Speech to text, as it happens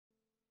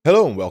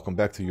Hello and welcome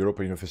back to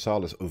Europa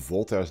Universalis,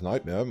 Voltaire's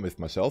Nightmare, with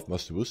myself,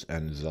 Tewoest,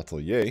 and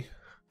Zatelier.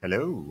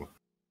 Hello.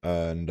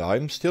 And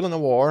I'm still in a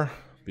war,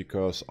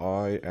 because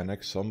I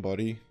annexed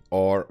somebody,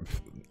 or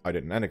I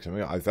didn't annex them,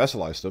 I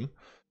vassalized them,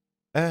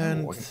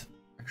 and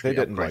they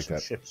didn't like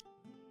that. Ships.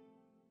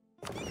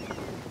 I'm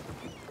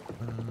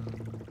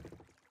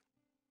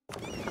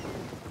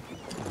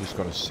just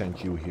gonna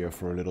send you here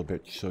for a little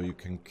bit, so you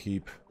can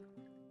keep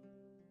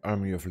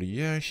Army of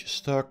Liège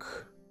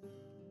stuck.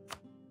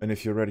 And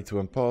if you're ready to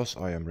impose,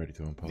 I am ready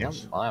to impose. Yeah,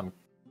 I am.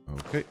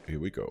 Okay, here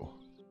we go.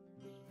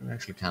 We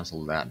actually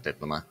cancel that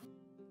diplomat.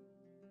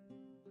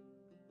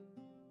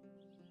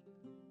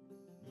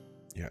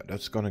 Yeah,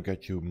 that's gonna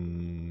get you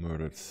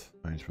murdered,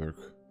 Heinsberg.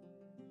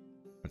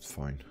 That's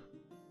fine.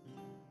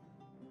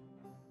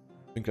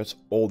 I think that's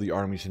all the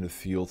armies in the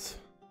field.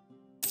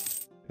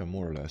 Yeah,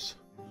 more or less.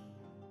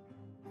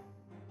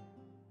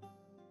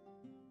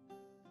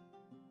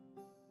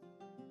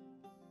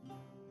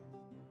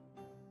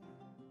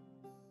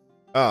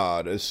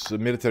 Ah, this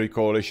military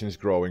coalition is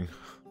growing.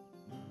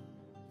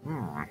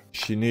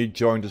 Cheney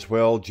joined as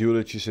well,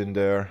 Julich is in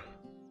there.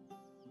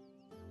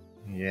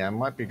 Yeah, it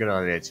might be a good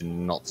idea to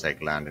not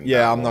take land in Yeah,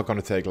 that I'm war. not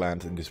gonna take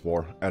land in this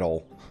war at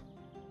all.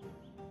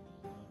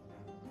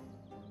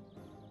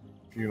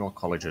 A few more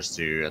colleges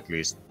to at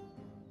least...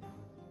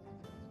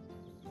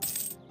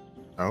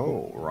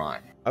 Oh,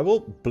 right. I will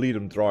bleed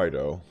them dry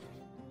though.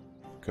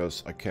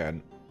 Because I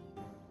can.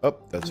 Oh,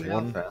 that's Yeah,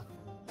 one. fair.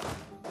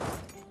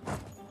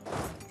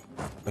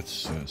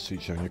 Let's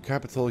siege on your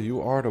capital. You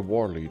are the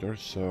war leader,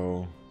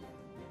 so...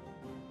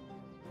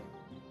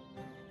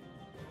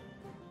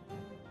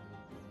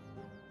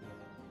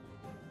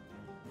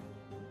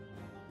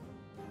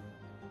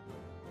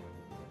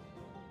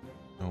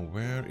 Now,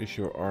 where is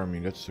your army?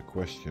 That's the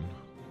question.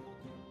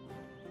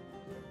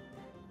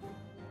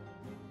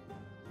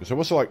 There's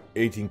also like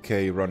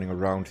 18k running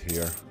around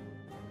here.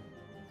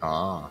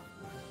 Ah.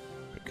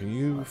 Can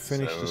you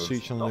finish the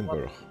siege on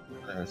Limburg?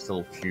 There's still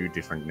a few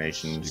different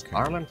nations. Okay.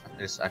 Ireland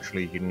is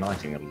actually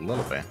uniting a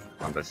little bit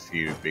on a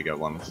few bigger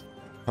ones.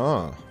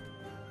 Huh.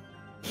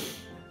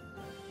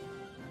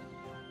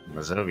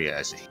 Mazovia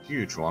is a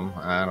huge one,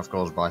 and of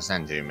course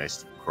Byzantium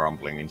is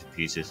crumbling into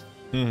pieces.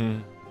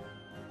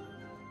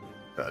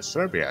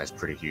 Serbia is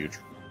pretty huge.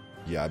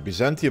 Yeah,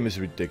 Byzantium is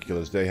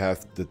ridiculous. They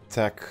have the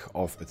tech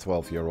of a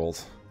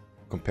 12-year-old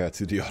compared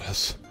to the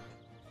others.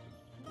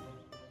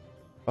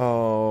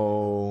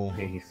 Oh.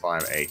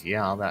 85-8.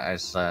 Yeah, that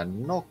is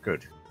not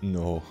good.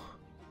 No.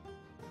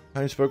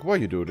 Heinsberg, why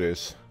you do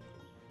this?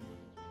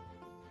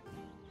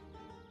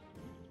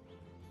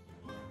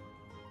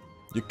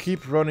 You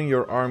keep running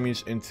your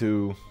armies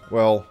into...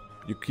 Well,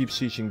 you keep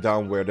sieging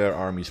down where their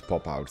armies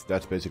pop out.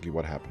 That's basically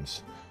what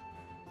happens.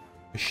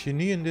 Is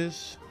Cheney in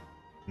this?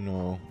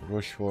 No.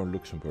 Rochefort and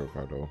Luxembourg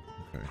are though.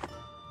 Okay.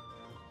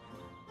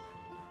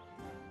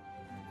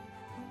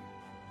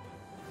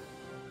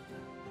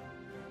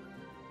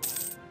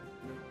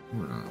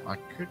 I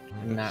could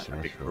enact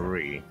a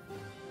decree.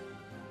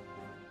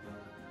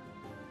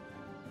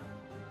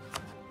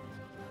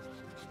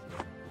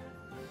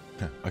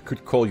 I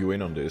could call you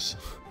in on this.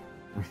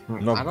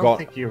 I don't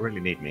think you really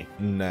need me.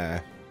 Nah.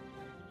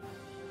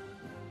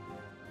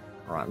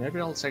 Alright, maybe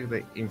I'll take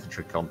the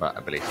infantry combat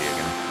ability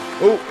again.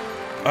 Oh!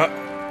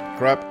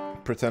 Crap.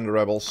 Pretender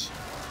rebels.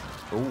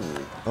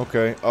 Ooh.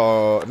 Okay,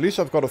 at least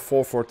I've got a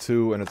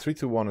 4-4-2 and a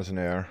 3-2-1 as an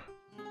heir.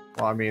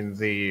 Well, I mean,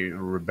 the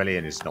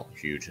rebellion is not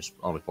huge. It's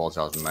only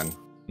 4,000 men.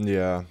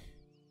 Yeah.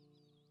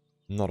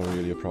 Not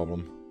really a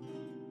problem.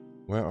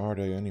 Where are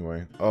they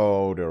anyway?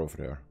 Oh, they're over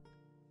there.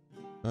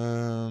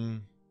 I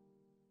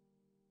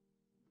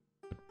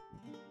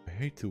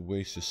hate to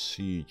waste a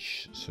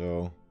siege,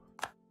 so...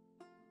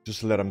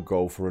 Just let them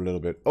go for a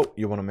little bit. Oh,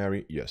 you want to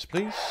marry? Yes,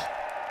 please.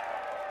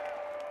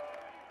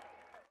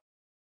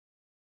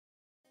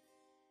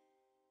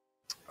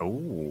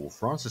 Oh,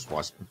 France is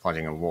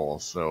fighting a war,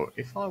 so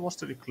if I was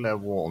to declare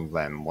war on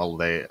them, well,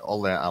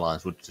 all their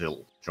allies would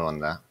still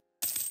join that.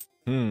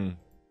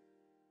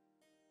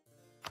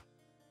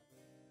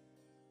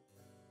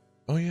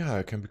 Oh yeah,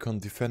 I can become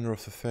Defender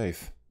of the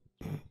Faith.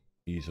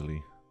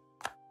 Easily.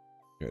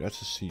 Okay, that's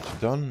the siege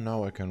done.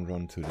 Now I can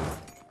run to the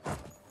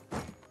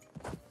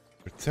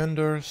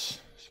Pretenders.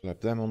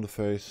 Slap them on the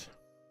face.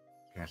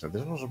 Yeah, so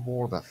this was a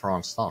war that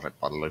France started,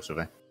 by the looks of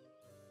it.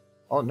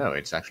 Oh no,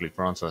 it's actually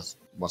France was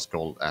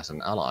called as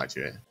an ally to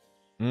it.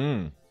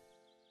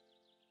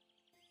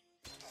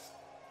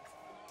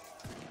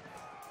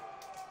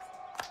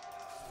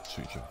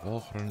 Siege of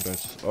Walcheren,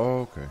 that's...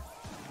 Oh, okay.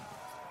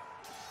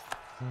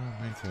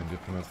 Maintain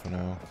diplomat for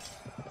now.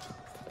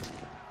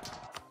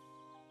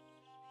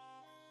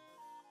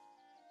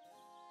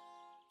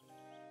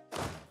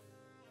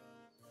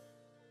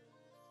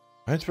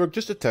 Heinsberg,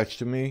 just attach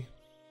to me.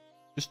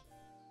 Just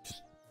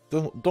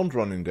don't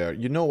run in there.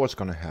 You know what's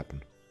gonna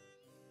happen.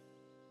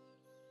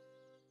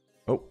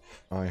 Oh,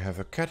 I have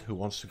a cat who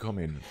wants to come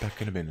in.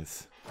 Back in a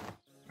minute.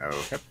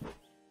 Okay.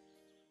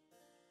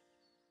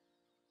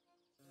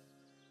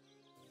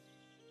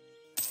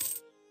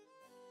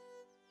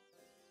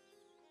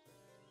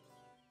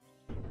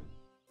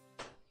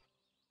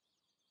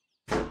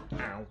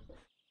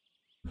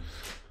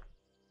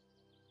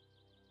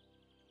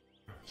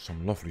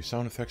 Some lovely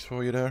sound effects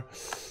for you there.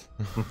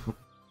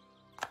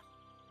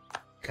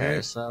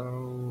 Okay,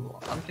 so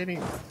I'm getting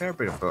a fair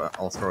bit of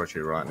authority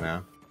right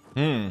now.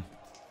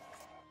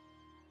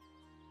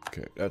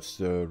 Okay, that's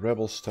the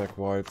rebel stack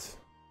wiped.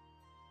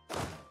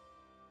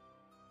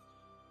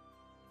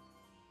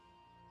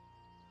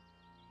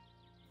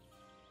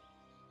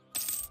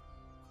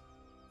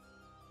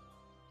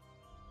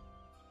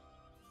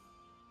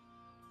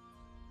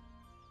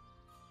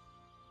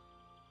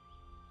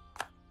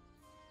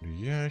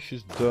 Yeah,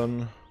 she's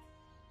done.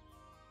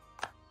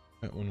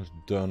 That one is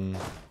done.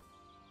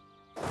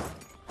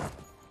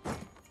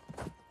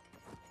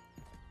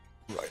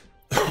 Right.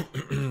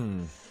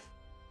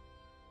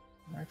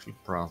 Actually,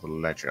 browse the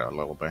ledger a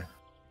little bit.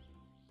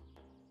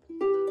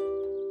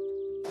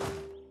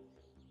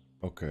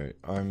 Okay,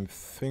 I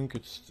think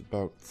it's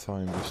about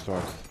time we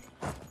start.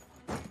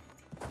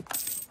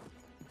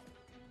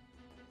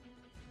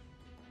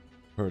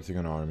 Hurting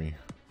an army.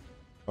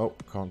 Oh,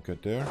 can't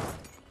get there.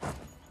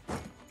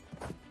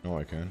 No,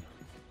 I can.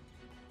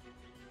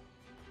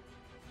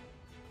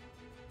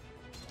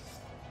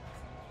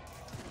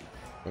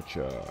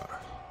 Gotcha.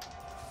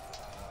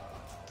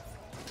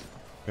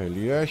 Okay,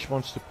 Liège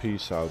wants to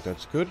peace out.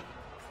 That's good.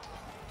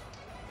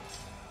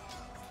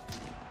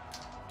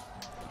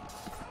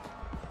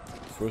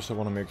 First, I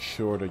want to make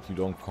sure that you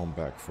don't come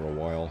back for a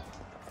while.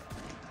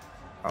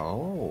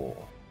 Oh.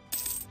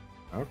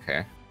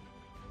 Okay.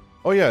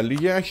 Oh yeah,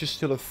 Liège is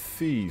still a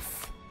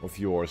fief of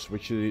yours,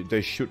 which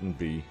they shouldn't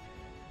be.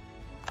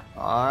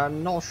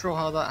 I'm not sure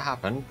how that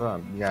happened,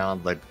 but yeah,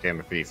 they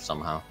became a thief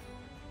somehow.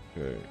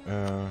 Okay,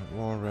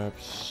 war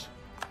reps.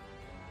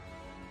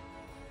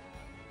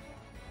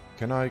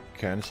 Can I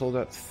cancel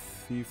that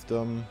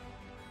fiefdom?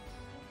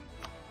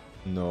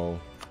 No.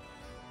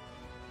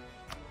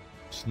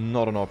 It's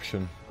not an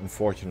option,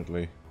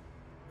 unfortunately.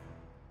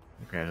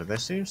 Okay, so there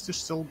seems to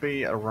still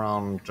be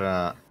around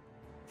a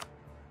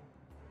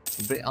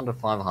bit under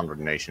 500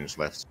 nations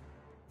left.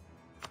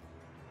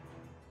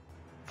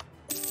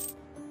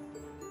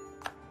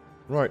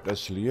 Right,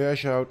 that's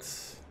Liège out.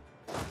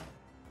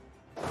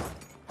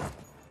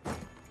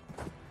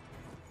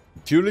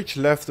 Jülich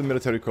left the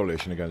military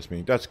coalition against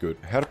me. That's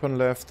good. Herpen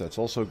left. That's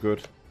also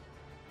good.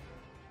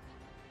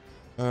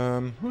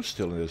 Who's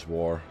still in this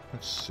war?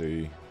 Let's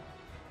see.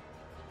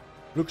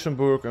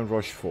 Luxembourg and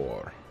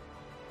Rochefort.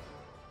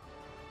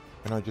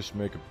 Can I just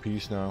make a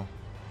peace now?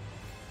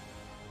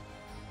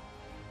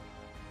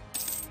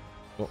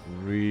 Don't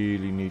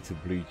really need to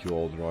bleed you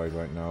all dry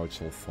right now. It's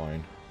all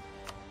fine.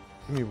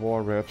 Give me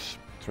war reps,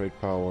 trade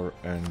power,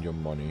 and your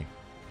money.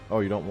 Oh,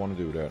 you don't want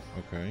to do that.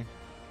 Okay.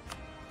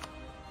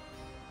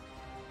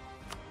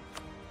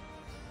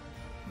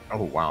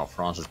 Oh wow,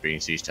 France is being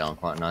sieged down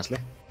quite nicely.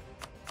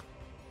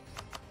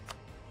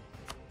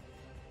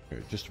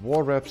 Okay, just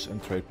war reps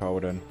and trade power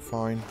then.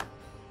 Fine.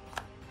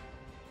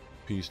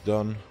 Peace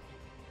done.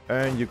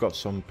 And you got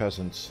some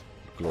peasants.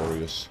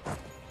 Glorious.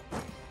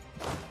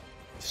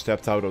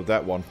 Stepped out of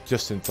that one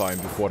just in time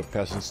before the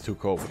peasants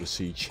took over the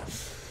siege.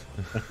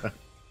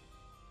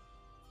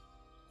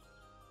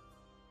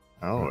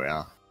 Oh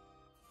yeah.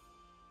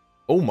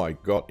 Oh my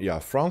god, yeah,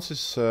 France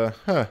is,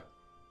 huh.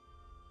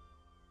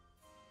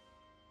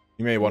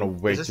 You may want to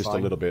wait just a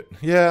little bit.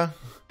 Yeah,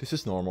 this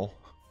is normal.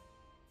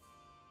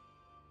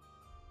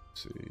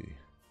 Let's see.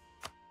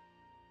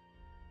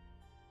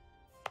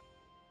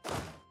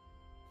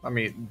 I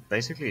mean,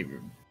 basically,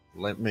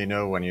 let me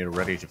know when you're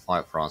ready to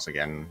fight France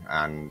again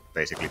and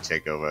basically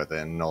take over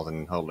the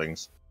northern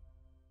holdings.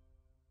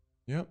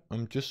 Yeah,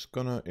 I'm just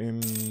gonna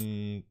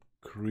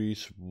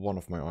increase one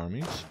of my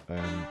armies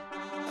and...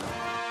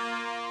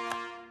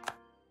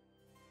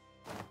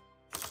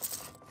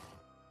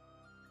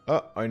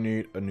 I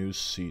need a new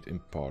seat in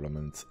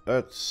parliament.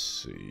 Let's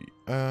see.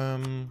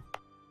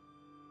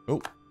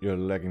 Oh, you're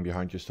lagging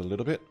behind just a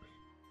little bit.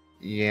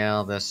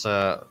 Yeah, there's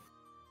I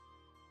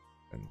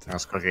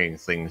was cooking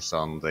things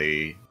on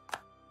the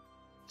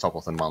top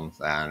of the month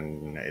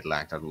and it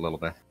lagged out a little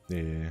bit.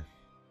 Yeah.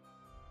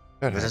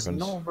 That this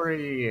happens. is not a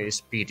very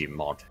speedy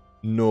mod.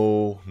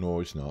 No,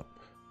 it's not.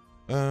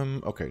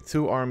 Okay,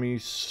 2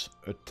 armies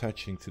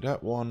attaching to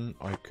that one.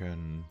 I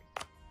can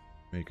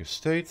make a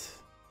state.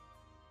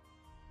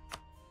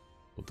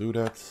 We'll do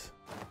that.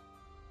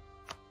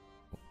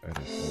 I'll add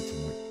it all to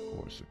my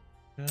course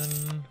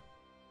again.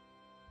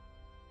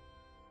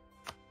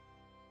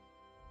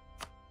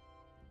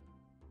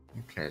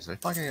 Okay, so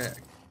if I can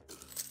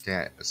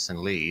get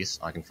Senlis,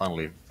 I can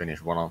finally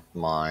finish one of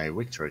my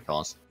victory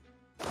cards.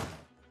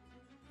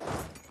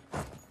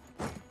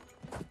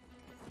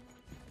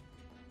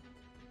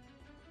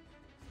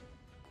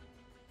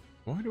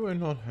 Why do I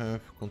not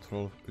have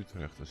control of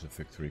Utrecht as a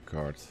victory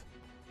card?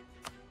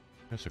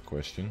 That's a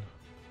question.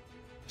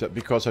 Is that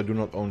because I do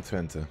not own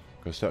Twente?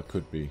 Because that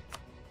could be.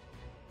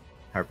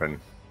 Herpen.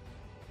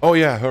 Oh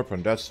yeah,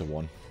 Herpen, that's the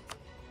one.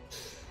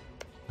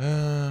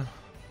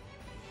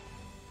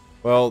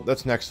 Well,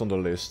 that's next on the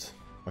list.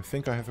 I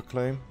think I have a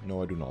claim.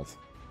 No, I do not.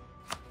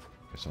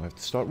 Guess I'll have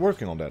to start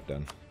working on that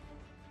then.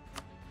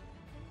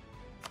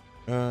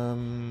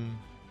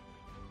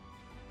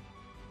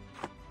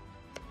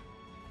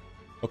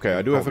 Okay,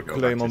 I do have a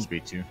claim on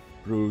B2.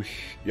 Bruges.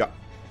 Yeah.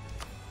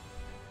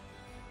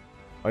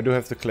 I do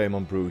have the claim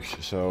on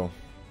Bruges, so...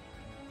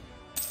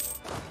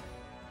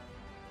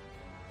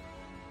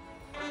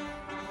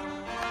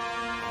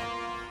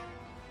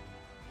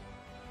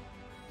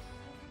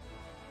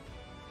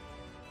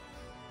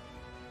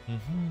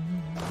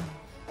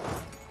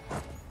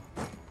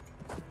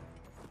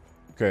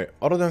 Okay,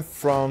 other than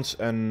France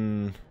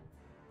and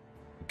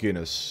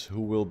Guinness,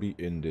 who will be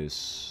in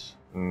this?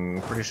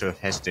 Pretty sure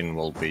Heston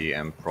will be,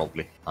 and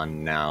probably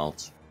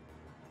Anhalt.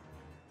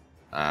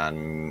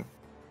 And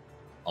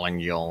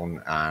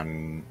Alignon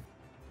and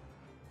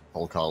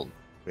Voltaire.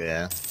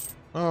 Yeah.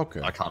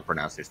 Okay. I can't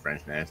pronounce these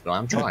French names, but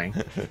I'm trying.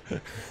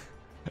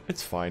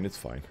 It's fine, it's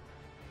fine.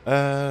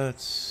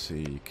 Let's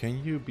see.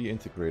 Can you be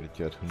integrated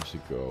yet,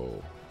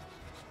 Hunzigo?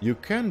 You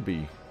can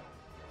be.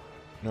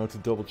 Now to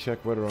double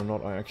check whether or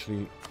not I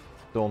actually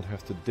don't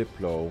have the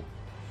Diplo.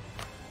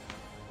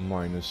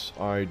 Minus,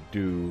 I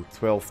do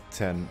 12,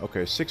 10.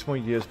 Okay, 6 more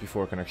years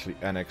before I can actually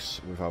annex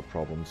without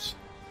problems.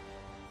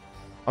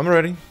 I'm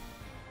ready.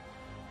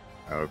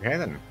 Okay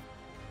then.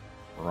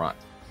 Right,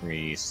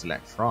 we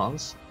select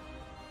France.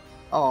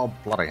 Oh,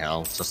 bloody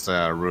hell, just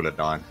a ruler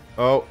died.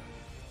 Oh,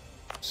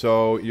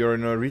 so you're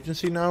in a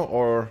regency now,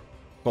 or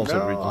constant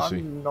No, regency?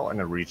 I'm not in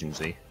a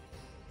regency.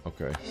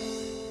 Okay.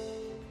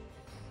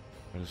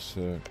 Let's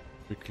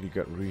quickly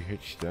get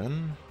rehitched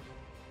then.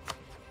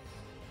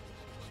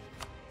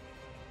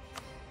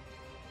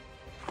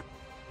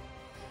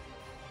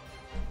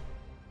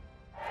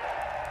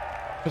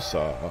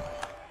 Huzzah.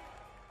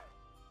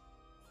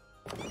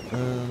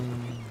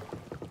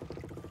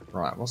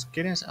 Right, was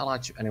Guinness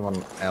allied to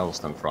anyone else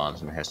than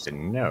France and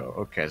Heston? No.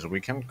 Okay, so we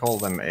can call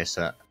them as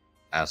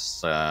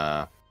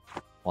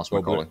what's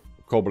we call it?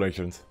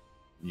 Co-belligerent.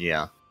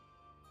 Yeah.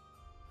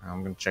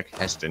 I'm gonna check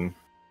Heston.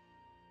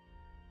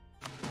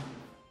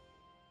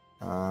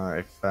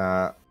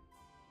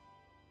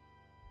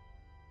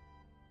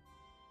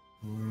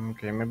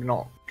 Okay, maybe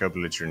not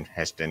co-belligerent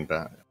Heston,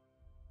 but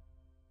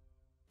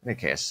in any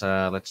case,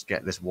 let's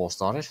get this war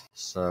started.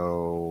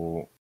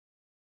 So,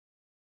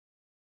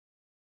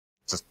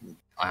 just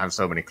I have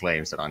so many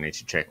claims that I need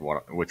to check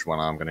which one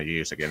I'm going to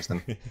use against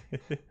them.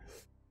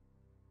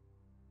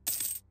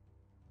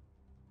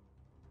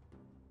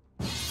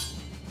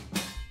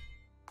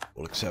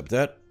 We'll accept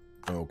that.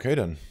 Okay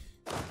then.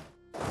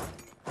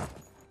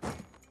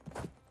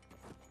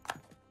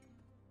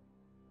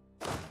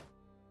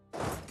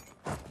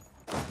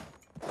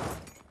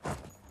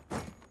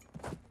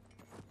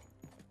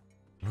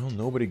 Well,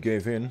 nobody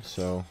gave in,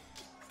 so...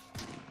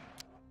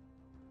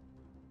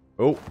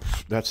 Oh,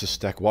 that's a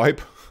stack wipe.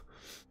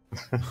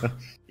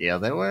 Yeah,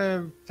 they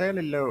were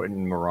fairly low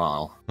in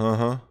morale.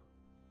 Uh-huh.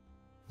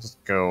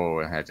 Just go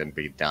ahead and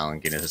beat down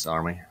Guinness's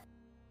army.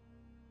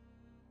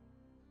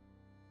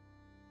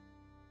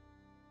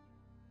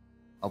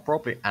 I'll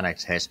probably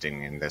annex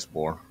Heston in this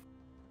war.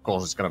 Of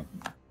course, it's gonna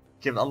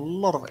give a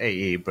lot of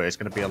AE, but it's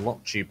gonna be a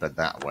lot cheaper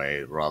that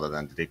way rather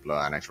than the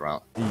Diplo annex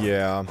route.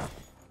 Yeah.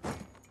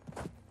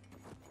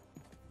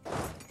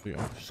 Yeah,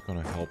 I'm just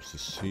gonna help the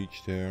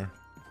siege there.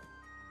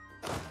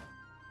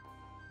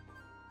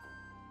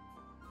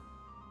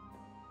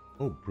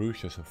 Oh,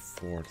 Bruges has a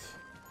fort.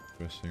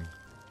 Interesting.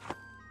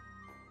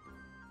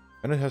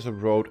 And it has a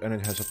road and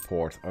it has a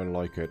port. I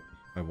like it.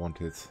 I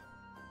want it.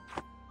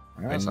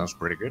 Yeah, that sounds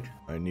pretty good.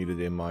 I need it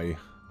in my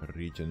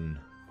region.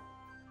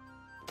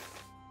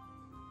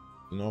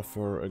 An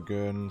offer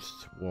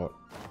against what?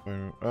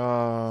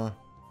 I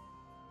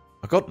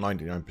got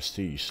 99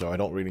 prestige, so I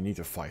don't really need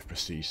a 5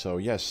 prestige. So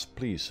yes,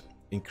 please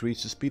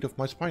increase the speed of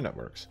my spy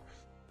networks.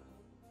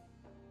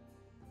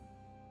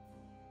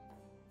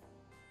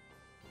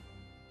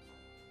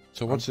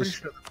 So what's I'm this?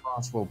 pretty sure the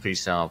France will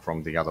peace out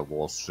from the other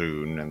war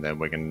soon, and then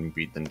we can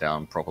beat them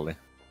down properly.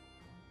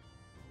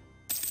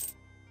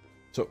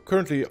 So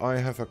currently I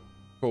have a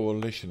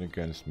coalition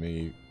against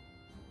me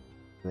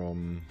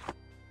from,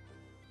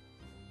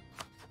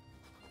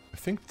 I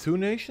think, 2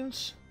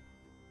 nations?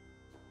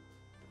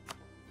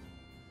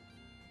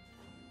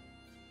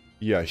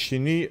 Yeah,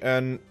 Chiny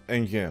and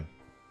Enghien.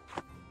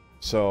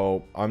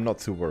 So I'm not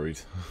too worried.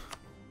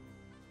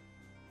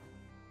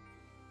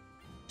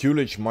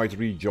 Julich might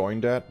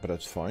rejoin that, but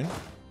that's fine.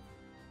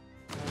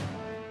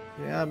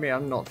 Yeah, I mean,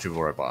 I'm not too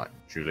worried about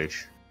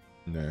Julich.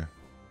 No.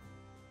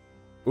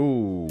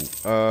 Ooh,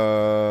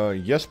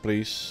 yes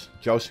please.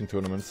 Jousting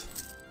tournament.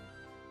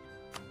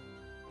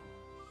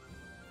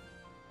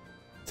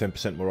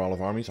 10% morale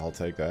of armies, I'll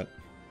take that.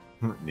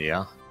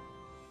 Yeah.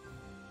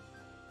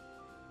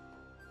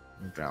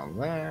 Down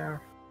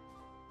there.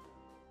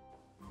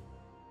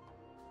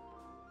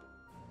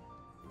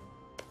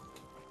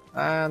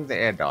 And the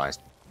air dies.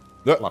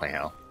 Bloody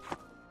hell.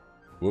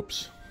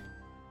 Whoops.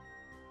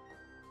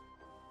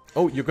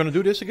 Oh, you're gonna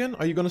do this again?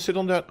 Are you gonna sit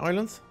on that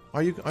island?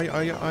 Are you?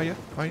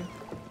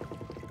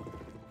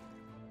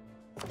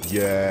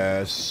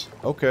 Yes.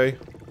 Okay.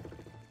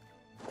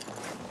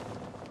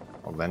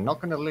 Well, they're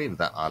not going to leave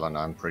that island,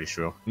 I'm pretty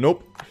sure.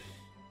 Nope.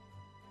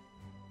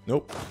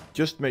 Nope.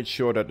 Just made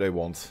sure that they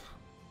won't.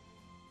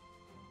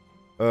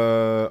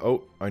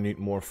 Oh, I need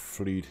more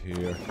fleet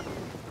here.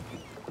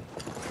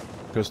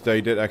 Because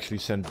they did actually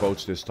send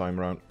boats this time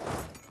around.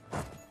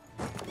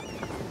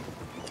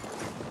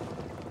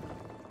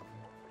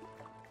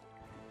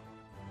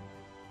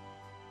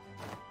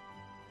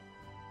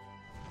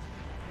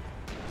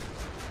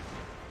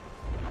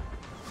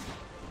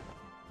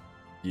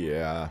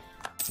 Yeah.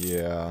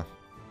 Yeah.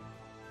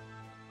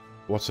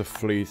 What's a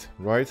fleet,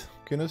 right,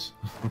 Guinness?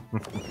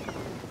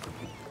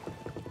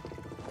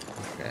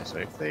 Okay, so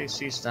if they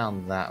seize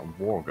down that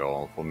war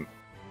goal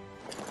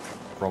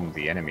from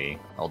the enemy,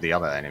 or the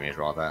other enemies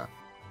rather,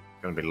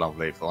 it's gonna be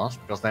lovely for us,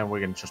 because then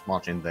we can just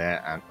march in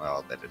there and,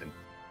 well, they didn't.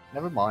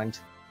 Never mind.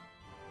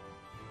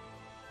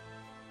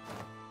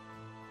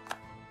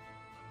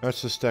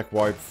 That's a stack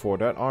wipe for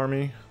that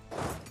army.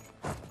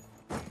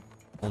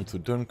 On to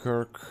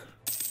Dunkirk.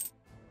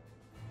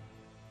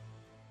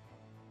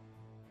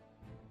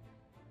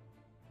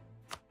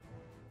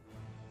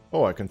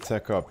 Oh, I can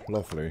tech up.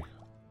 Lovely.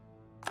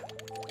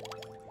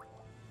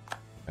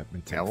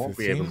 Yeah, I won't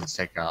be able to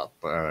take up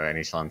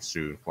anytime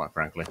soon, quite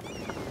frankly.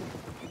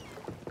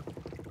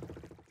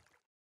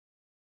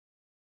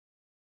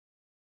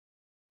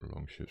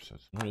 Longships,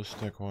 that's not a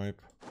stack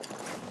wipe.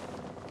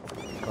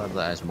 But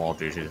that is more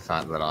due to the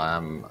fact that I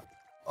am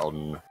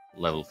on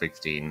level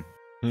 15.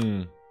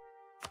 Hmm.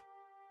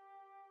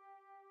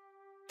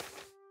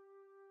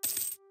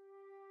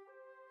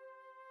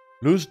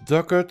 Lose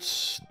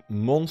ducats.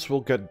 Mons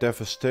will get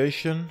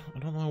devastation. I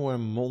don't know where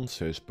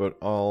Mons is, but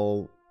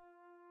I'll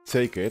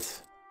take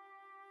it.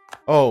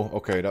 Oh,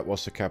 okay, that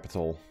was the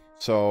capital.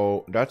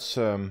 So that's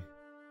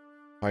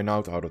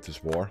Hainaut out of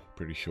this war,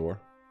 pretty sure.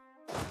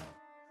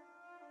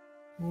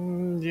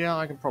 Yeah,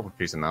 I can probably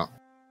piece them out.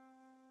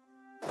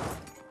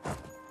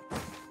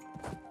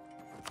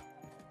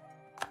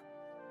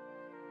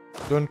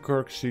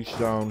 Dunkirk, siege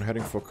down,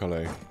 heading for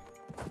Calais.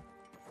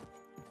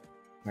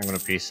 I'm gonna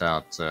piece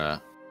out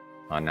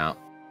now.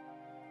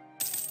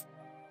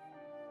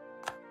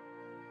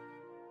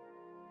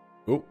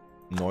 Oh,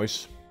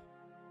 noise.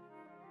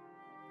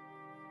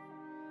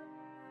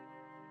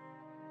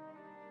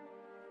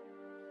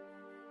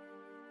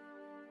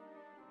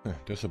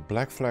 There's a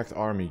black flagged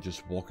army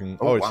just walking.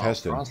 Oh, it's wow,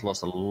 Heston. France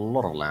lost a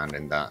lot of land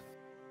in that.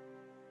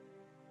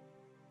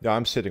 Yeah,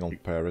 I'm sitting on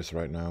Paris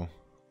right now.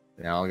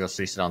 Yeah, I'll go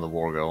seize down the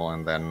war goal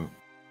and then...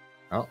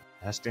 Oh,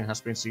 Heston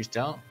has been seized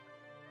out.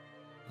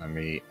 Let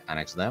me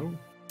annex them.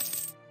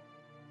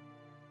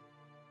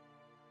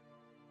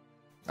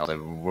 Oh, they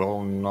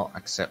will not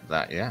accept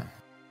that, yeah.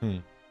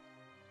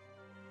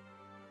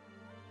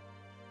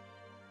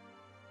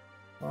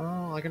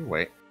 Well, I can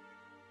wait.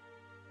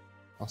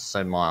 I'll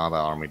send my other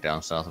army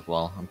down south as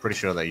well. I'm pretty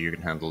sure that you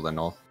can handle the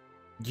north.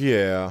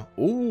 Yeah.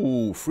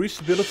 Ooh, free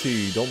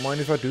stability. Don't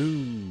mind if I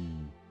do.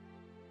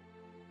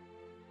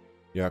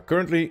 Yeah,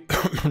 currently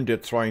they're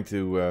trying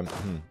to...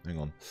 hang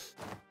on.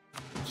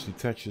 Let's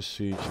detach the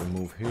siege and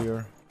move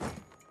here.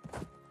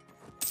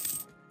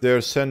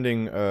 They're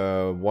sending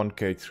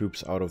 1k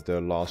troops out of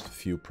their last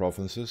few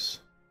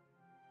provinces.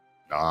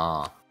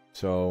 Ah.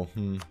 So,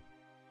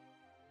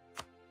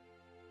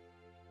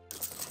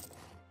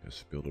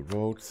 Let's build a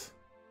road.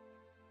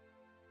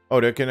 Oh,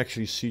 they can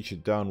actually siege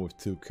it down with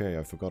 2k.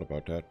 I forgot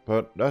about that.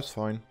 But that's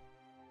fine.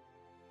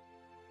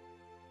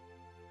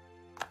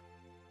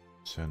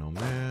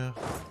 Saint-Omer.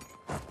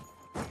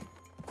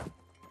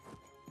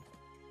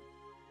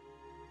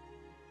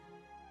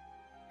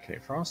 Okay,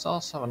 France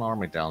does have an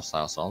army down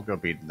south, so I'll go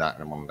beat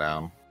that one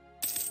down.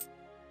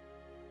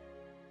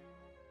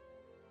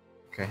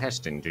 Okay,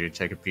 Heston, do you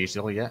take a peace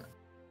deal yet?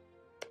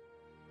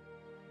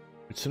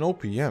 It's an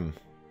OPM.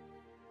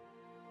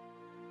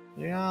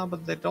 Yeah,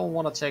 but they don't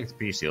want to take the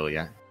peace deal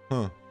yet.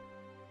 Huh.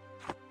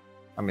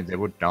 I mean, they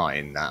would die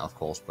in that, of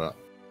course, but...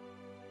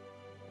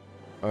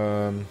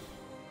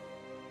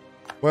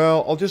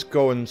 Well, I'll just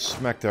go and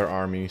smack their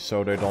army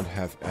so they don't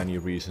have any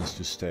reasons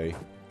to stay.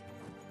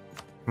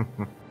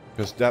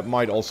 Because that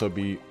might also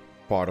be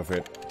part of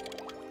it.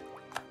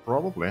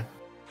 Probably.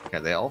 Okay,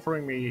 they're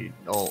offering me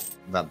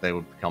that they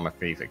would become a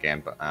thief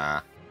again, but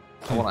I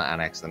want to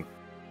annex them.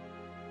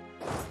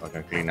 So I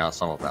can clean out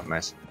some of that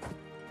mess.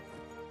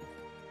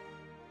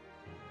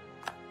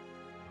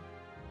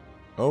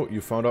 Oh,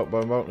 you found out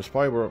about the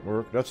spy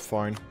work. That's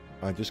fine.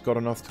 I just got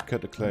enough to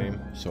get the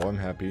claim, so I'm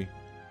happy.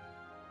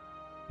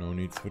 No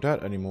need for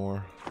that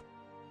anymore.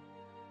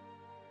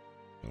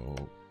 So,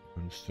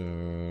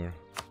 Munster.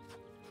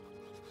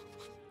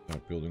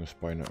 Start building a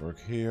spy network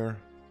here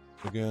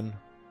again.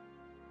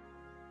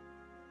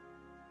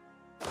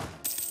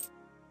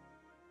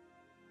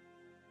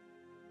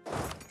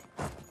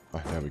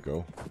 Ah, there we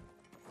go.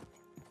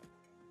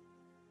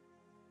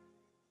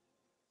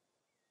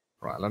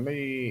 Right, let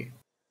me...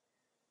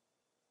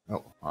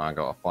 Oh, I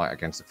got a fight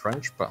against the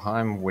French, but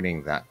I'm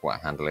winning that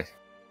quite handily.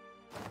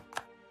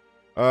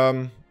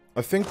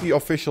 I think the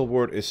official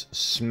word is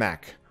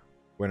smack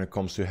when it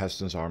comes to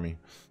Heston's army.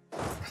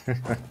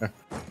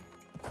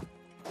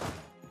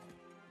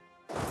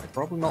 If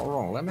probably not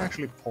wrong. Let me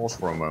actually pause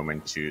for a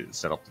moment to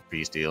set up the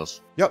peace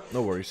deals. Yep,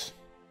 no worries.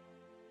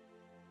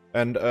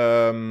 And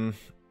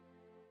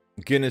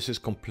Guinness is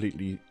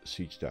completely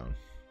sieged down.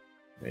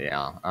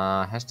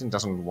 Yeah, Heston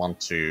doesn't want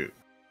to...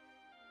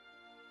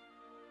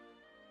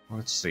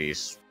 Let's see.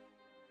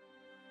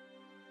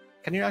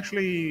 Can you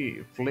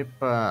actually flip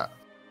a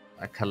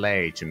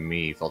Calais to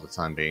me for the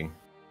time being?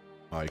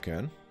 I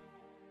can.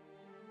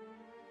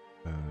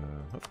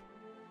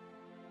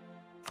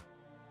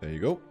 There you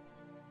go.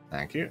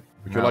 Thank you.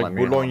 Would you like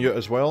Boulogne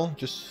as well?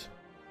 Just...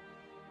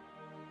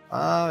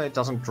 It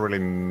doesn't really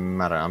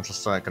matter. I'm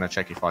just gonna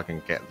check if I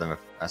can get them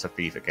as a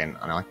fief again.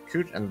 And I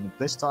could, and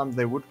this time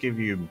they would give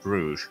you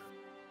Bruges.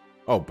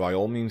 Oh, by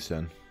all means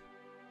then.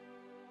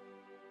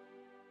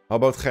 How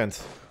about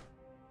Ghent?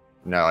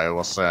 No, it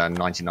was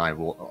 99.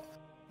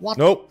 What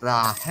Nope.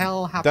 the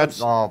hell happened?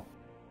 That's... Oh,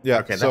 yeah,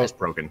 okay, so, that is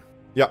broken.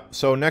 Yeah,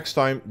 so next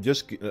time,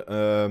 just...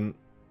 we're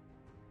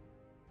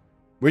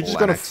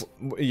just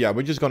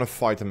we're just gonna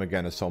fight them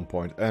again at some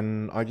point.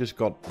 And I just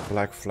got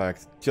black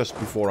flagged just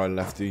before I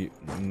left the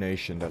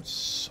nation. That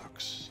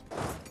sucks.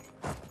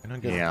 Can I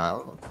get... Yeah,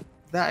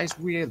 that is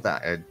weird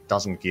that it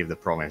doesn't give the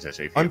provinces.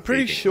 If I'm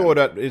pretty sure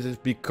that it is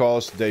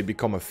because they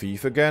become a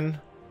fief again.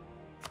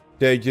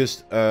 They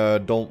just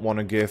don't want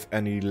to give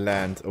any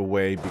land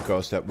away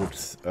because that would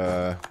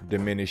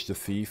diminish the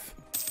fief.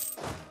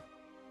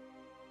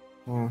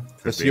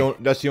 That's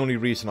the only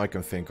reason I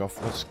can think of.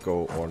 Let's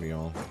go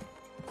Orléans.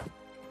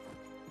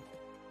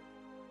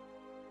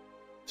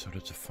 So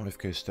that's a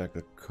 5k stack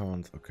that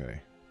can't...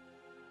 Okay.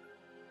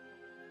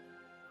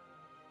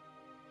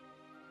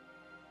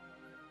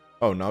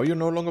 Oh, now you're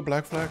no longer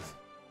black flagged?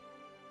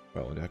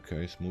 Well, in that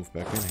case, move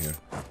back in here.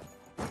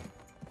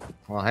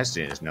 Well,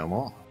 Heston is no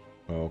more.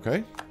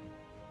 Okay.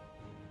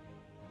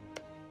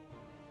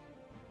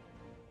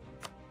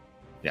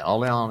 Yeah,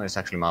 Orléans is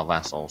actually my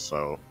vassal,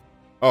 so...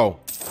 Oh,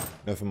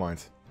 never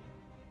mind.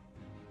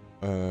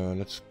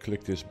 Let's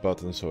click this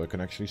button so I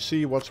can actually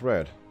see what's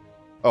red.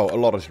 Oh, a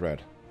lot is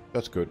red.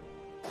 That's good.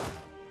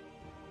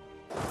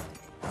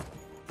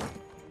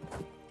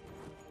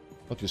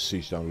 I'll just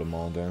siege down Le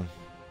Mans then.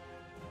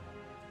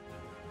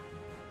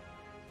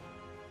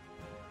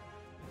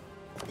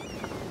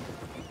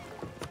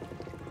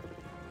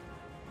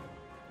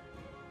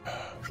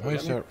 Why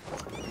is there...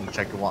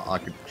 Check what I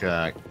could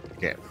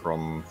get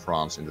from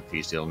France in the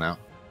peace deal now.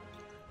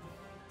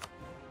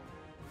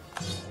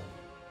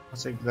 I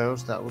think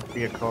those, that would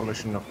be a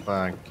coalition of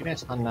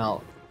Guinness,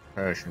 Hanau,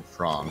 Persian,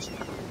 France.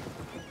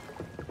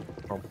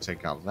 Probably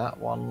take out that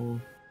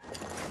one.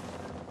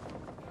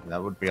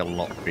 That would be a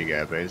lot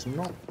bigger, but it's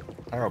not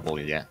terrible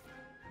yet.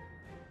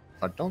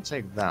 If I don't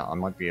take that, I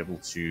might be able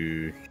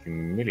to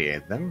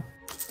humiliate them.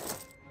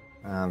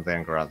 And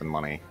then grab the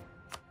money.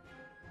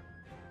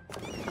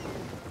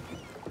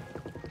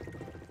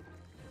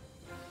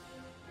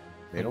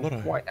 They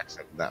don't quite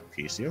accept that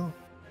peace deal.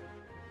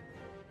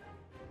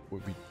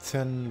 Would be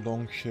 10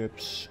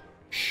 longships.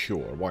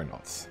 Sure, why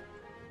not?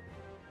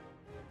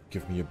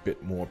 Give me a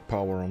bit more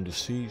power on the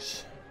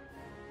seas.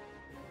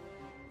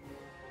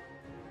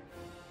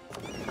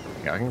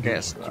 Yeah, I can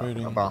get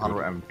about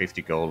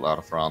 150 gold out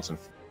of France and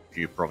a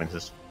few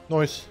provinces.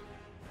 Nice.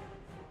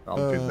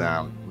 I'll do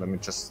that. Let me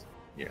just...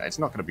 Yeah, it's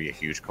not going to be a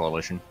huge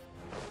coalition.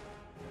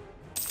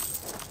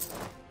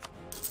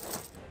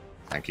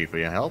 Thank you for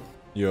your help.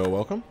 You're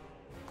welcome.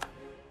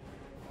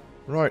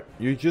 Right,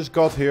 you just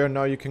got here,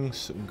 now you can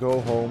go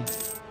home.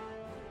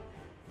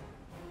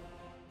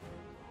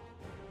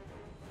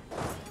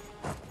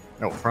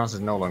 No, France is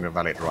no longer a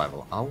valid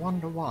rival. I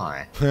wonder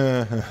why.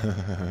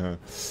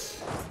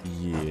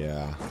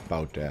 Yeah,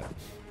 about that.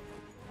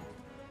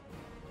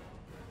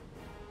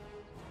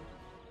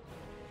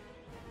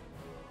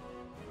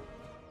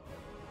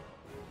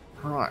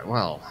 Right,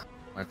 well,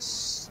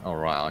 let's...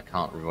 Alright, I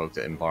can't revoke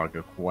the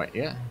embargo quite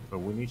yet, but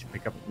we need to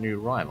pick up a new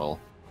rival.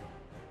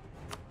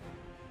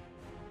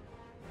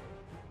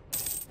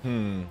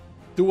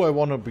 Do I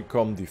want to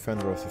become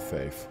Defender of the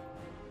Faith?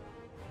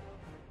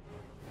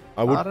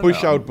 I would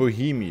push out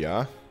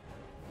Bohemia.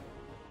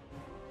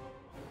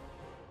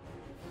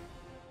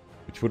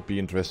 Which would be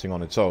interesting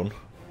on its own.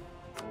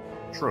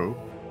 True.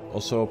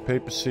 Also,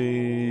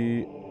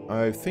 papacy...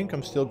 I think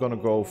I'm still gonna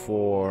go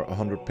for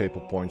 100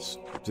 papal points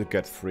to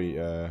get free...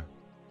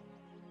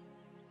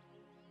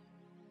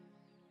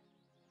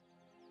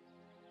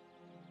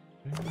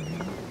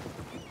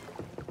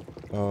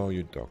 Oh,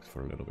 you docked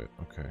for a little bit.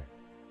 Okay.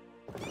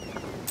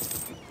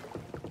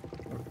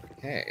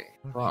 Okay,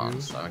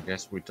 France, I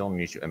guess we don't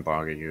need to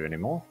embargo you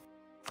anymore.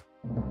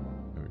 There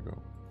we go.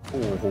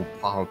 Oh,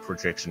 power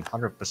projection,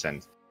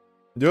 100%.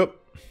 Yep.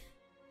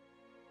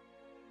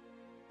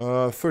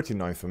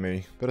 39 for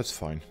me, but that's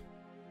fine.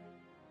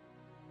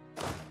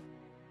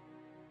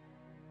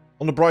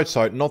 On the bright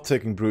side, not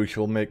taking Bruges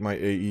will make my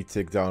AE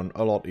tick down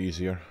a lot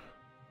easier.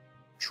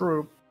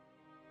 True.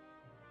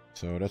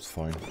 So that's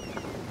fine.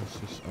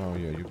 Just, oh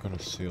yeah, you're gonna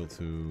sail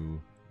to...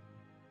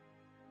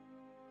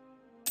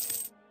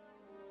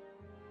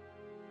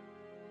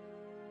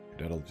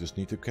 That'll just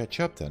need to catch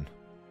up then.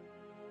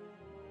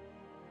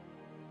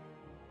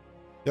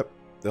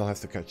 they'll have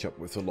to catch up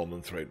with the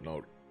London trade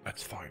node.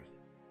 That's fine.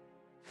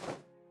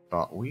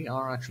 But we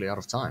are actually out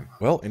of time.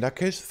 Well, in that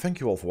case, thank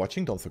you all for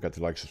watching. Don't forget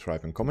to like,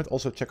 subscribe, and comment.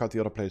 Also, check out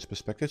the other players'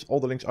 perspectives. All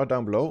the links are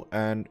down below.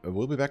 And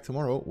we'll be back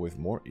tomorrow with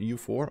more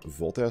EU4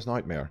 Voltaire's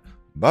Nightmare.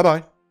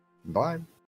 Bye-bye. Bye.